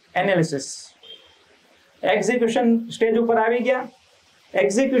 રેગ્યુલર એનાલિસિસ. એક્ઝિક્યુશન સ્ટેજ ઉપર આવી ગયા.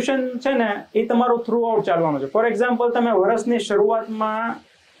 એક્ઝિક્યુશન છે ને એ તમારું થ્રુ આઉટ ચાલવાનું છે. ફોર એક્ઝામ્પલ, તમે વર્ષની શરૂઆતમાં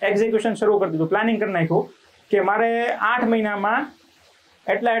એક્ઝિક્યુશન શરૂ કરી દીધું, પ્લાનિંગ કરી નાખ્યું કે મારે 8 મહિનામાં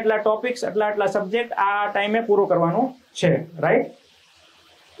એટલા ટોપિક્સ, એટલા સબ્જેક્ટ આ ટાઈમે પૂરું કરવાનું છે, રાઈટ?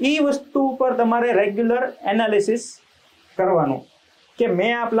 એ વસ્તુ પર તમારે રેગ્યુલર એનાલિસિસ કરવાનું કે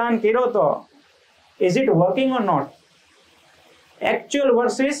મેં આ પ્લાન કર્યો તો is it working or not. Actual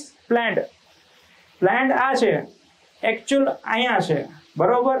versus planned. Planned આ છે, એકચ્યુઅલ અહીંયા છે.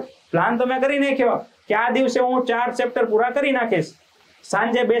 બરોબર, પ્લાન તમે કરી નાખ્યો કે આ દિવસે હું 4 ચેપ્ટર પૂરા કરી નાખીશ.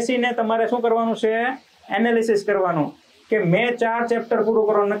 સાંજે બેસીને તમારે શું કરવાનું છે? એનાલિસિસ કરવાનું કે મેં 4 ચેપ્ટર પૂરું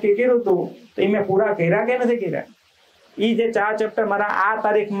કરવાનું નક્કી કર્યું હતું, તો એ મેં પૂરા કર્યા કે નથી કર્યા. એ જે 4 ચેપ્ટર મારા આ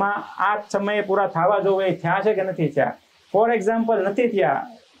તારીખમાં આ સમયે પૂરા થવા જોઈએ એ થયા છે કે નથી થયા. ફોર એક્ઝામ્પલ નથી થયા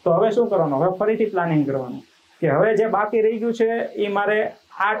તો હવે શું કરવાનું? હવે ફરીથી પ્લાનિંગ કરવાનું કે હવે જે બાકી રહી ગયું છે એ મારે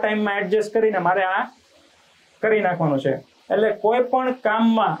આ ટાઈમમાં એડજસ્ટ કરીને મારે આ કરી નાખવાનું છે. એટલે કોઈ પણ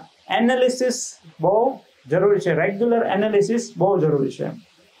કામમાં એનાલિસિસ બહુ જરૂરી છે, રેગ્યુલર એનાલિસિસ બહુ જરૂરી છે.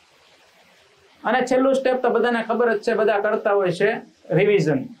 અને છેલ્લું સ્ટેપ તો બધાને ખબર જ છે, બધા કરતા હોય છે,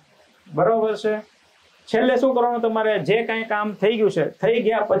 રિવિઝન. બરોબર છે. છેલ્લે શું કરવાનું? તમારે જે કાંઈ કામ થઈ ગયું છે, થઈ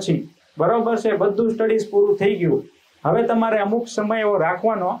ગયા પછી, બરોબર છે, બધું સ્ટડીઝ પૂરું થઈ ગયું, હવે તમારે અમુક સમય એવો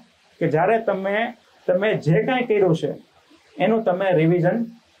રાખવાનો કે જ્યારે તમે જે કાંઈ કર્યું છે એનું તમે રિવિઝન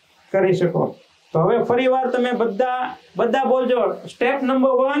કરી શકો. તો હવે ફરીવાર તમે બધા બોલજો. સ્ટેપ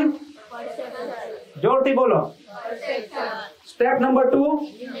નંબર 1 જોરથી બોલો. Step number 2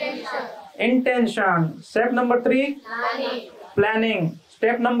 intention. Step number 3 planning.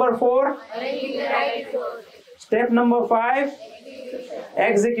 Step number 4 step number 5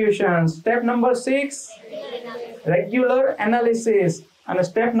 execution. Step number 6 regular analysis. અને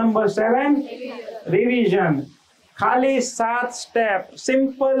સ્ટેપ નંબર 7 રિવિઝન. ખાલી 7 step,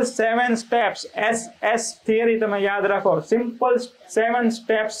 simple 7 steps. SS theory તમે યાદ રાખો. Simple 7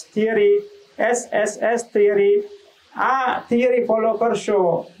 steps theory, SSS theory. આ થિયરી ફોલો કરશો,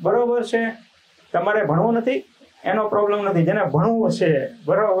 બરોબર છે. તમારે ભણવું નથી એનો પ્રોબ્લેમ નથી, જેને ભણવું છે,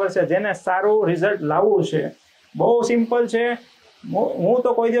 બરોબર છે, જેને સારું રિઝલ્ટ લાવવું છે, બહુ સિમ્પલ છે. હું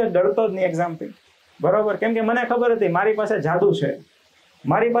તો કોઈ દિવસ ડરતો જ નહીં એક્ઝામથી, બરોબર. કેમ કે મને ખબર હતી મારી પાસે જાદુ છે,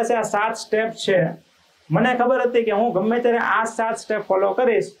 મારી પાસે આ 7 સ્ટેપ છે. મને ખબર હતી કે હું ગમે ત્યારે આ 7 સ્ટેપ ફોલો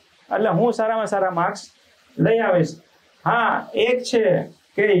કરીશ એટલે હું સારામાં સારા માર્ક્સ લઈ આવીશ. હા, એક છે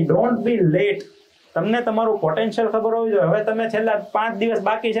કે ડોન્ટ બી લેટ. તમને તમારું પોટેન્શિયલ ખબર હોવી જોઈએ. હવે તમે છેલ્લા 5 દિવસ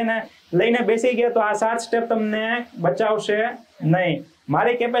બાકી છે ને લઈને બેસી ગયા તો આ 7 સ્ટેપ તમને બચાવશે નહીં.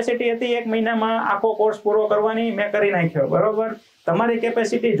 મારી કેપેસિટી હતી 1 મહિનામાં આખો કોર્સ પૂરો કરવાની, મેં કરી નાખ્યો, બરોબર. તમારી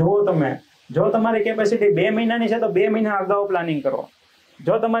કેપેસિટી જુઓ તમે. જો તમારી કેપેસિટી 2 મહિનાની છે તો 2 મહિના અગાઉ પ્લાનિંગ કરો.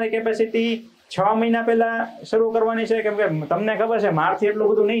 જો તમારી કેપેસિટી 6 મહિના પહેલા શરૂ કરવાની છે, કેમ કે તમને ખબર છે મારથી એટલું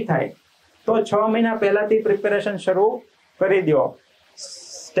બધું નહીં થાય, તો 6 મહિના પહેલાથી પ્રિપેરેશન શરૂ કરી દો.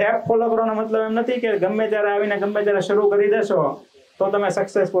 સ્ટેપ ફોલો કરવાનો મતલબ એમ નથી કે ગમે ત્યારે આવીને ગમે ત્યારે શરૂ કરી દેશો તો તમે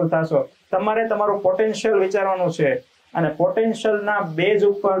સક્સેસફુલ થશો. તમારે તમારું પોટેન્શિયલ વિચારવાનું છે અને પોટેન્શિયલના બેઝ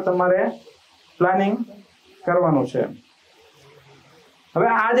ઉપર તમારે પ્લાનિંગ કરવાનું છે. હવે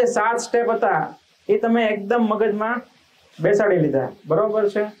આ જે 7 સ્ટેપ હતા એ તમે એકદમ મગજમાં બેસાડી લીધા, બરોબર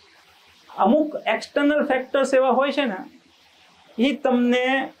છે. અમુક એક્સટર્નલ ફેક્ટર્સ એવા હોય છે ને એ તમને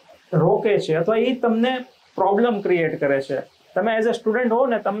રોકે છે અથવા એ તમને પ્રોબ્લેમ ક્રિએટ કરે છે. તમે એઝ અ સ્ટુડન્ટ હો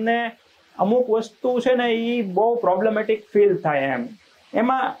ને, તમને અમુક વસ્તુ છે ને એ બહુ પ્રોબ્લેમેટિક ફીલ થાય એમ.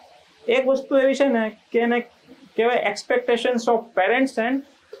 એમાં એક વસ્તુ એવી છે ને કે એને કહેવાય expectations of parents and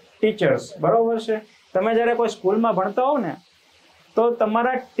teachers, બરોબર છે. તમે જ્યારે કોઈ સ્કૂલમાં ભણતા હો ને તો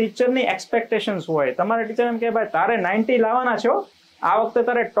તમારા ટીચરની એક્સપેક્ટેશન્સ હોય. તમારા ટીચર એમ કે ભાઈ તારે 90 લાવવાના છો આ વખતે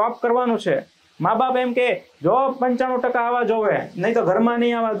તારે ટોપ કરવાનું છે. મા બાપ એમ કે જો 95% આવવા જોવે, નહીં તો ઘરમાં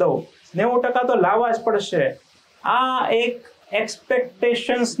નહીં આવવા દઉં, 90% તો લાવવા જ પડશે. આ એક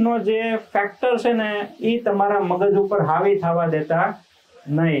એક્સપેક્ટેશન્સનો જે ફેક્ટર છે ને એ તમારા મગજ ઉપર હાવી થવા દેતા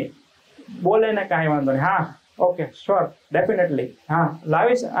નહીં. બોલે ને કાંઈ વાંધો નહીં, હા ઓકે શ્યોર ડેફિનેટલી, હા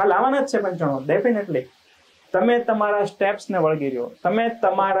લાવીશ, આ લાવવાના જ છે 95 ડેફિનેટલી. તમે તમારા સ્ટેપ્સને વળગી રહ્યો, તમે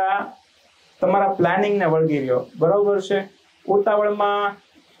તમારા પ્લાનિંગને વળગી રહ્યો, બરોબર છે. ઉતાવળમાં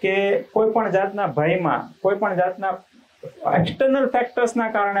કે કોઈ પણ જાતના ભયમાં, કોઈ પણ જાતના એક્સટર્નલ ફેક્ટર્સના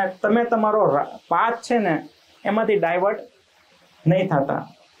કારણે તમે તમારો પાથ છે ને એમાંથી ડાયવર્ટ નહીં થતા.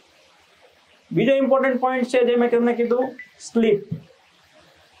 બીજો ઇમ્પોર્ટન્ટ પોઈન્ટ છે જે મેં તમને કીધું, સ્લીપ.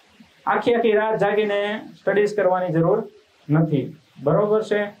 આખી રાત જાગીને સ્ટડીઝ કરવાની જરૂર નથી, બરોબર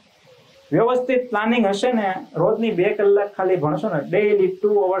છે. વ્યવસ્થિત પ્લાનિંગ હશે ને, રોજની 2 કલાક ખાલી ભણશો ને, ડેઈલી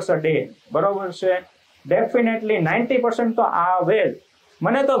 2 hours a day, બરોબર છે, ડેફિનેટલી 90% તો આવે જ.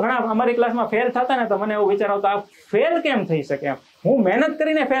 મને તો ઘણા અમારી ક્લાસમાં ફેલ થતા ને તો મને એવું વિચાર આવતો, આ ફેલ કેમ થઈ શકે એમ, હું મહેનત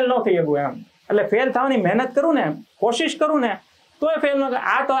કરીને ફેલ ન થઈ શકું એમ. એટલે ફેલ થવાની મહેનત કરું ને, કોશિશ કરું ને, તોય ફેલ ન થાય.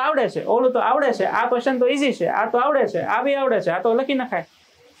 આ તો આવડે છે, ઓલું તો આવડે છે, આ ક્વેશ્ચન તો ઈઝી છે, આ તો આવડે છે, આ બી આવડે છે, આ તો લખી નખાય.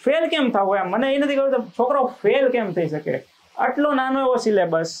 ફેલ કેમ થવું એમ મને એ નથી ખબર, છોકરો ફેલ કેમ થઈ શકે. આટલો નાનો એવો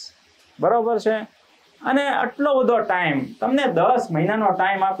સિલેબસ, બરોબર છે, અને આટલો બધો ટાઈમ, તમને 10 મહિનાનો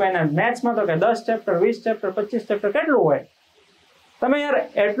ટાઈમ આપે ને મેથ્સમાં તો કે 10 ચેપ્ટર, 20 ચેપ્ટર, 25 ચેપ્ટર કેટલું હોય. તમે યાર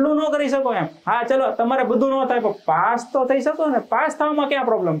એટલું ન કરી શકો એમ. હા ચલો તમારે બધું ન થાય પણ પાસ તો થઈ શકો ને. પાસ થવામાં ક્યાં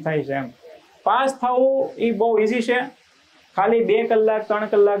પ્રોબ્લેમ થાય છે એમ. પાસ થવું એ બહુ ઇઝી છે. ખાલી 2 કલાક 3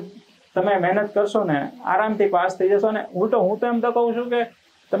 કલાક તમે મહેનત કરશો ને આરામથી પાસ થઈ જશો. ને હું તો એમ તો કહું છું કે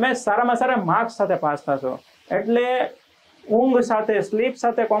તમે સારામાં સારા માર્ક્સ સાથે પાસ થશો. એટલે ઊંઘ સાથે, સ્લીપ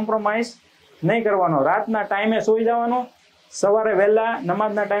સાથે કોમ્પ્રોમાઇઝ નહીં કરવાનો. રાતના ટાઈમે સૂઈ જવાનું, સવારે વહેલા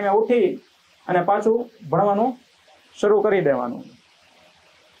નમાઝના ટાઈમે ઉઠી અને પાછું ભણવાનું શરૂ કરી દેવાનું.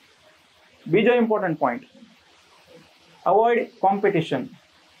 બીજો ઇમ્પોર્ટન્ટ પોઈન્ટ, અવોઇડ કોમ્પિટિશન.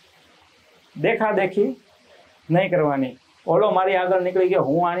 દેખાદેખી નહીં કરવાની. ઓલો મારી આગળ નીકળી ગયો,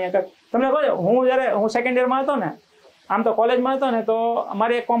 હું આની આગળ. તમને કહું, હું સેકન્ડ યરમાં હતો ને, આમ તો કોલેજમાં હતો ને, તો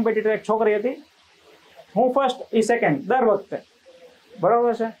અમારી એક કોમ્પિટિટર એક છોકરી હતી, હું ફર્સ્ટ એ સેકન્ડ દર વખતે,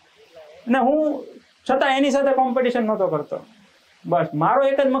 બરોબર છે. ને હું છતાં એની સાથે કોમ્પિટિશન નહોતો કરતો. બસ મારો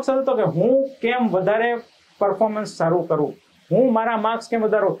એક જ મકસદ હતો કે હું કેમ વધારે પરફોર્મન્સ સારું કરું, હું મારા માર્ક્સ કેમ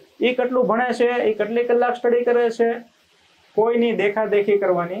વધારું. એ કેટલું ભણે છે, એ કેટલી કલાક સ્ટડી કરે છે, કોઈની દેખાદેખી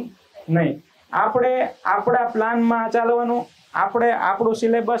કરવાની નહીં. આપણે આપણા પ્લાનમાં ચાલવાનું. આપણે આપણું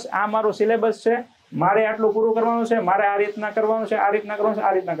સિલેબસ, આ મારું સિલેબસ છે, મારે આટલું પૂરું કરવાનું છે, મારે આ રીતના કરવાનું છે, આ રીતના કરવાનું છે,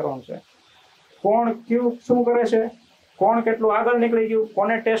 આ રીતના કરવાનું છે. કોણ કયું શું કરે છે, કોણ કેટલું આગળ નીકળી ગયું,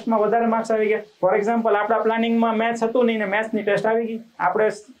 કોને ટેસ્ટમાં વધારે માર્ક્સ આવી ગયા. ફોર એક્ઝામ્પલ આપણા પ્લાનિંગમાં મેથ્સ હતું નહીં ને મેથ્સની ટેસ્ટ આવી ગઈ, આપણે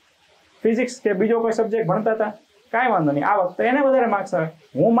ફિઝિક્સ કે બીજો કોઈ સબ્જેક્ટ ભણતા હતા, કાંઈ વાંધો નહીં, આ વખતે એને વધારે માર્ક્સ આવે.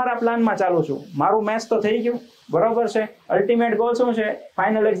 હું મારા પ્લાનમાં ચાલું છું, મારું મેથ્સ તો થઈ ગયું, બરોબર છે. અલ્ટિમેટ ગોલ શું છે,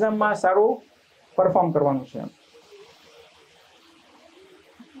 ફાઇનલ એક્ઝામમાં સારું પરફોર્મ કરવાનું છે.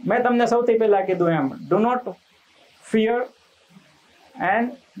 મેં તમને સૌથી પહેલા કીધું એમ, do not fear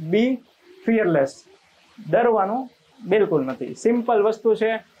and B fearless. ડરવાનું બિલકુલ નથી. સિમ્પલ વસ્તુ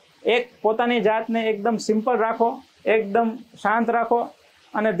છે. એક પોતાની જાતને એકદમ સિમ્પલ રાખો, એકદમ શાંત રાખો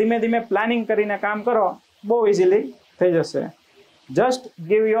અને ધીમે ધીમે પ્લાનિંગ કરીને કામ કરો, બહુ ઇઝીલી થઈ જશે. Just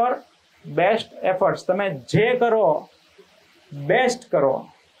give your best efforts. તમે જે કરો બેસ્ટ કરો,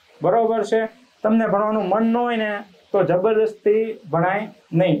 બરોબર છે. તમને ભણવાનું મન ન હોય ને તો જબરદસ્તી ભણાય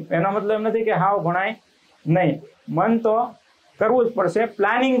નહીં. એનો મતલબ એમ નથી કે હાવ ભણાય નહીં. મન તો કરવું જ પડશે.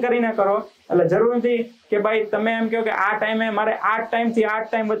 પ્લાનિંગ કરીને કરો. એટલે જરૂર નથી કે ભાઈ તમે એમ કહો કે આ ટાઈમે મારે આ ટાઈમથી આ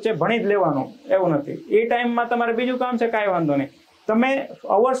ટાઈમ વચ્ચે ભણી જ લેવાનું, એવું નથી. એ ટાઈમમાં તમારે બીજું કામ છે, કાંઈ વાંધો નહીં. તમે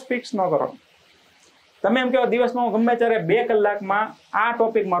અવર્સ ફિક્સ ન કરો. તમે એમ કહો દિવસમાં હું ગમે ત્યારે 2 કલાકમાં આ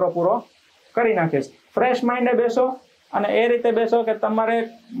ટોપિક મારો પૂરો કરી નાખીશ. ફ્રેશ માઇન્ડે બેસો અને એ રીતે બેસો કે તમારે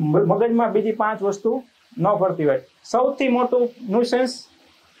મગજમાં બીજી 5 વસ્તુ ન ફરતી હોય. સૌથી મોટું ન્યુસન્સ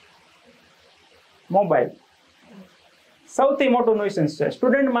મોબાઈલ. સૌથી મોટું ન્યુસન્સ છે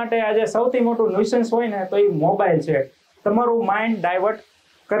સ્ટુડન્ટ માટે. આજે સૌથી મોટું ન્યુસન્સ હોય ને તો એ મોબાઈલ છે. તમારું માઇન્ડ ડાયવર્ટ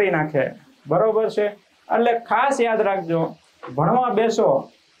કરી નાખે, બરોબર છે. એટલે ખાસ યાદ રાખજો, ભણવા બેસો,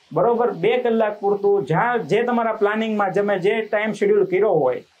 બરોબર, 2 કલાક પૂરતું જ્યાં જે તમારા પ્લાનિંગમાં તમે જે ટાઈમ શેડ્યુલ કર્યો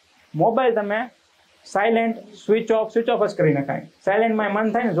હોય, મોબાઈલ તમે સાયલેન્ટ, સ્વિચ ઓફ જ કરી નખાય. સાયલેન્ટમાં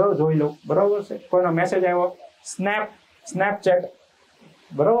મન થાય ને જોઈ લો, બરોબર છે. કોઈનો મેસેજ આવ્યો, સ્નેપચેટ,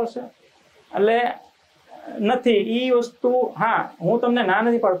 બરોબર છે. એટલે નથી એ વસ્તુ. હા, હું તમને ના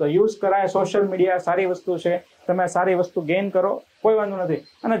નથી પાડતો, યુઝ કરાય. સોશિયલ મીડિયા સારી વસ્તુ છે, તમે સારી વસ્તુ ગેઇન કરો, કોઈ વાંધો નથી.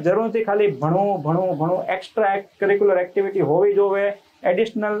 અને જરૂરથી ખાલી ભણવું. એક્સ્ટ્રા કરિક્યુલર એક્ટિવિટી હોવી જોવે.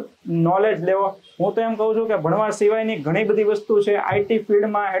 એડિશનલ નોલેજ લેવો. હું તો એમ કહું છું કે ભણવા સિવાયની ઘણી બધી વસ્તુ છે. આઈટી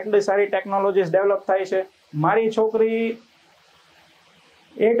ફિલ્ડમાં એટલી સારી ટેકનોલોજીસ ડેવલપ થાય છે. મારી છોકરી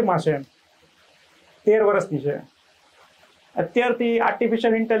 8માં છે, 13 વર્ષની છે. અત્યારથી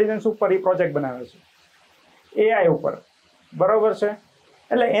આર્ટિફિશિયલ ઇન્ટેલિજન્સ ઉપર એ પ્રોજેક્ટ બનાવે છે, એઆઈ ઉપર, બરોબર છે.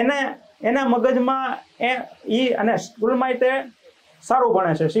 એટલે એના મગજમાં અને સ્કૂલમાં તે સારું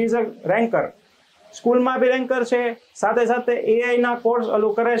ભણે છે. શી ઇઝ અ રેન્કર, સ્કૂલમાં બી રેન્કર છે, સાથે સાથે એઆઈના કોર્સ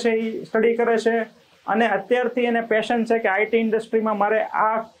ઓલું કરે છે, એ સ્ટડી કરે છે. અને અત્યારથી એને પેશન છે કે આઈટી ઇન્ડસ્ટ્રીમાં મારે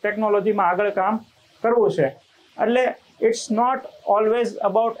આ ટેકનોલોજીમાં આગળ કામ કરવું છે. એટલે it's not always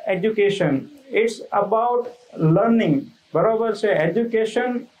about education, it's about learning, બરોબર છે.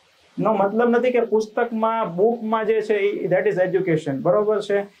 એજ્યુકેશન નો મતલબ નથી કે પુસ્તકમાં બુકમાં જે છે ધેટ ઇઝ એજ્યુકેશન, બરોબર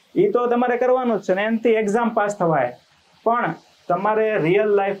છે. એ તો તમારે કરવાનું જ છે ને, એનાથી એક્ઝામ પાસ થવાય. પણ તમારે રિયલ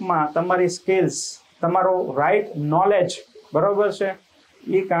લાઈફમાં તમારી સ્કિલ્સ, તમારું રાઈટ નોલેજ, બરોબર છે,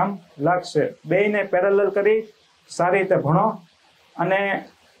 એ કામ લાગશે. બેયને પેરેલલ કરી સારી રીતે ભણો. અને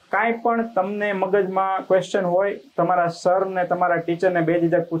કાંઈ પણ તમને મગજમાં ક્વેશ્ચન હોય, તમારા સર ને તમારા ટીચરને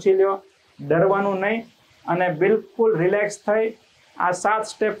બેઝિઝક પૂછી લ્યો, ડરવાનું નહીં. અને બિલકુલ રિલેક્સ થઈ આ 7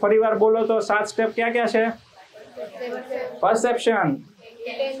 સ્ટેપ ફરીવાર બોલો તો 7 સ્ટેપ ક્યાં ક્યાં છે? Perception,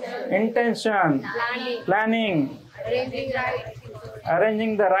 intention, planning,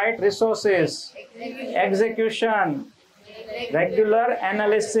 arranging the right resources, execution, regular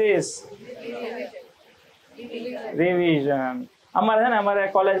analysis, revision. અમારે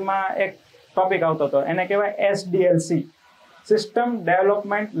કોલેજમાં એક ટોપિક આવતો હતો, એને કહેવાય SDLC, system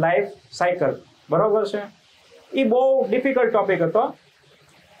development life cycle, બરોબર છે. એ બહુ ડિફિકલ્ટ ટોપિક હતો.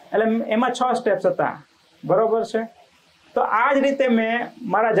 એટલે એમાં 6 સ્ટેપ્સ હતા, બરોબર છે. તો આ જ રીતે મેં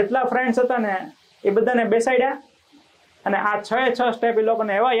મારા જેટલા ફ્રેન્ડ્સ હતા ને એ બધાને બેસાડ્યા અને આ 6 સ્ટેપ એ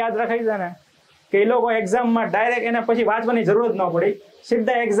લોકોને એવા યાદ રાખી દીધા ને કે એ લોકો એક્ઝામમાં ડાયરેક્ટ એને પછી વાંચવાની જરૂર જ ન પડી,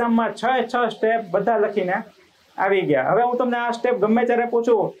 સીધા એક્ઝામમાં 6 સ્ટેપ બધા લખીને આવી ગયા. હવે હું તમને આ સ્ટેપ ગમે ત્યારે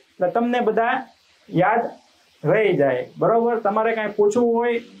પૂછું એટલે તમને બધા યાદ રહી જાય, બરોબર. તમારે કાંઈ પૂછવું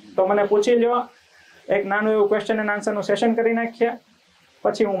હોય તો મને પૂછી લ્યો. એક નાનું એવું ક્વેશ્ચન એન્ડ આન્સરનું સેશન કરી નાખીએ,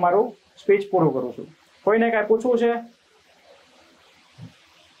 પછી હું મારું સ્પીચ પૂરું કરું છું. કોઈને કાંઈ પૂછવું છે?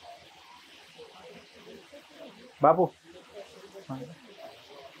 બાપુ,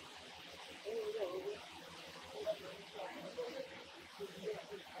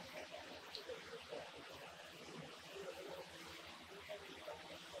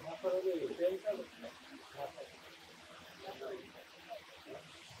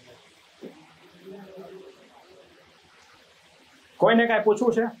 કોઈને કાંઈ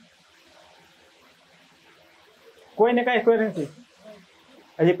પૂછવું છે? કોઈને કાંઈ ક્વેરી નથી?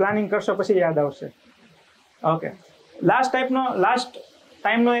 હજી પ્લાનિંગ કરશો પછી યાદ આવશે. ઓકે, લાસ્ટ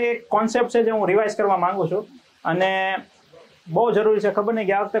ટાઈમનો એક કોન્સેપ્ટ છે જે હું રિવાઇઝ કરવા માંગુ છું અને બહુ જરૂરી છે. ખબર નહીં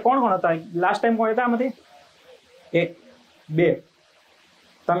કે આ વખતે કોણ હતા લાસ્ટ ટાઈમ? કોણ હતા આમાંથી? 1 2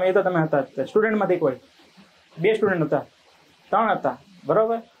 તમે એ તો તમે હતા સ્ટુડન્ટમાંથી કોઈ 2 સ્ટુડન્ટ હતા, 3 હતા,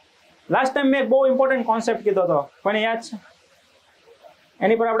 બરોબર. લાસ્ટ ટાઈમ મેં એક બહુ ઇમ્પોર્ટન્ટ કોન્સેપ્ટ કીધો હતો, કોઈને યાદ છે?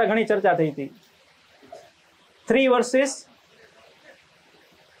 એની પર આપણે ઘણી ચર્ચા થઈ હતી. 3 વર્સિસ,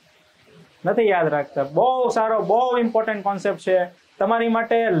 નથી યાદ રાખતા? બહુ સારો, બહુ ઇમ્પોર્ટન્ટ કોન્સેપ્ટ છે તમારી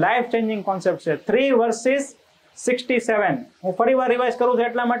માટે, લાઈફ ચેન્જિંગ કોન્સેપ્ટ છે. 3 વર્સિસ 67. હું ફરીવાર રિવાઇઝ કરું છું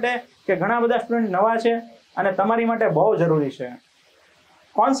એટલા માટે કે ઘણા બધા સ્ટુડન્ટ નવા છે અને તમારી માટે બહુ જરૂરી છે.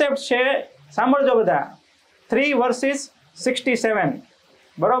 કોન્સેપ્ટ છે, સાંભળજો બધા. 3 વર્સિસ 67,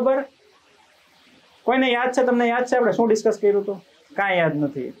 બરોબર. કોઈને યાદ છે? તમને યાદ છે આપણે શું ડિસ્કસ કર્યું હતું? કાંઈ યાદ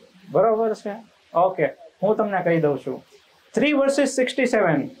નથી, બરોબર છે. ઓકે, હું તમને કહી દઉં છું. 3 વર્સિસ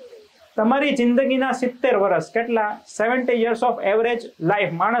 67. તમારી જિંદગીના 70 વર્ષ, કેટલા? 70 years ઓફ એવરેજ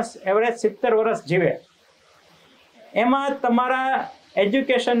લાઈફ. માણસ એવરેજ 70 વર્ષ જીવે. એમાં તમારા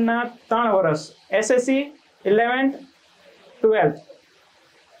એજ્યુકેશનના 3 વર્ષ, SSC, 11th, 12th,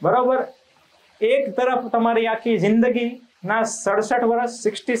 બરોબર. એક તરફ તમારી આખી જિંદગીના 67 વર્ષ,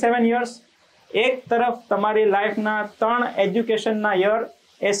 67 years. એક તરફ તમારી લાઈફના 3 એજ્યુકેશનના યર,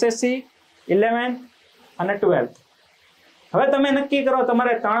 SSC, 11th અને 12th. હવે તમે નક્કી કરો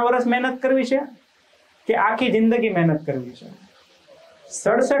તમારે 3 વર્ષ મહેનત કરવી છે કે આખી જિંદગી મહેનત કરવી છે?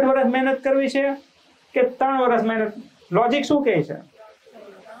 67 વર્ષ મહેનત કરવી છે કે 3 વર્ષ મહેનત? લોજિક શું કહે છે?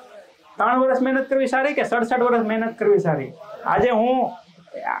 3 વર્ષ મહેનત કરવી સારી કે 67 વર્ષ મહેનત કરવી સારી? આજે હું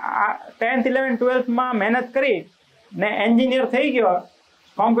 10th 11th 12thમાં મહેનત કરી ને એન્જિનિયર થઈ ગયો,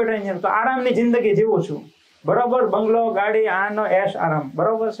 કોમ્પ્યુટર એન્જિનિયર, તો આરામની જિંદગી જીવું છું, બરોબર. બંગલો, ગાડી, આનો એશ આરામ,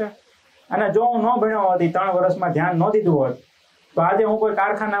 બરોબર છે. અને જો હું ન ભણ્યો હોત, 3 વર્ષમાં ધ્યાન ન દીધું હોત, તો આજે હું કોઈ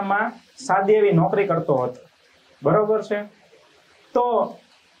કારખાનામાં સાદી એવી નોકરી કરતો હોત, બરોબર છે. તો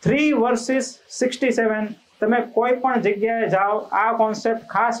 3 વર્સિસ 67 તમે કોઈ પણ જગ્યાએ જાઓ આ કોન્સેપ્ટ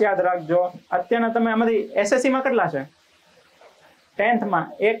ખાસ યાદ રાખજો. અત્યારના તમે આમાંથી એસએસસી માં કેટલા છે? 10th માં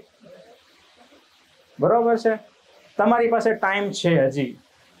એક, બરોબર છે. તમારી પાસે ટાઈમ છે હજી,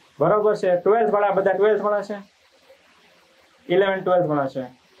 બરોબર છે. 12th વાળા બધા 12th વાળા છે, 11 12th વાળા છે,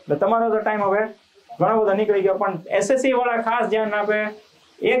 એટલે તમારો તો ટાઈમ હવે ઘણો બધો નીકળી ગયો. પણ એસએસસી વાળા ખાસ ધ્યાન આપે.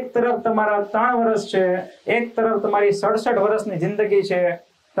 એક તરફ તમારા 3 વર્ષ છે, એક તરફ તમારી 67 વર્ષની જિંદગી છે.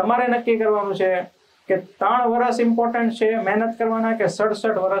 તમારે નક્કી કરવાનું છે કે 3 વર્ષ ઇમ્પોર્ટન્ટ છે મહેનત કરવાના કે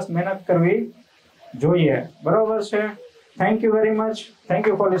 67 વર્ષ મહેનત કરવી જોઈએ, બરોબર છે. Thank you very much. Thank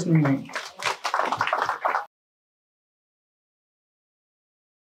you for listening me.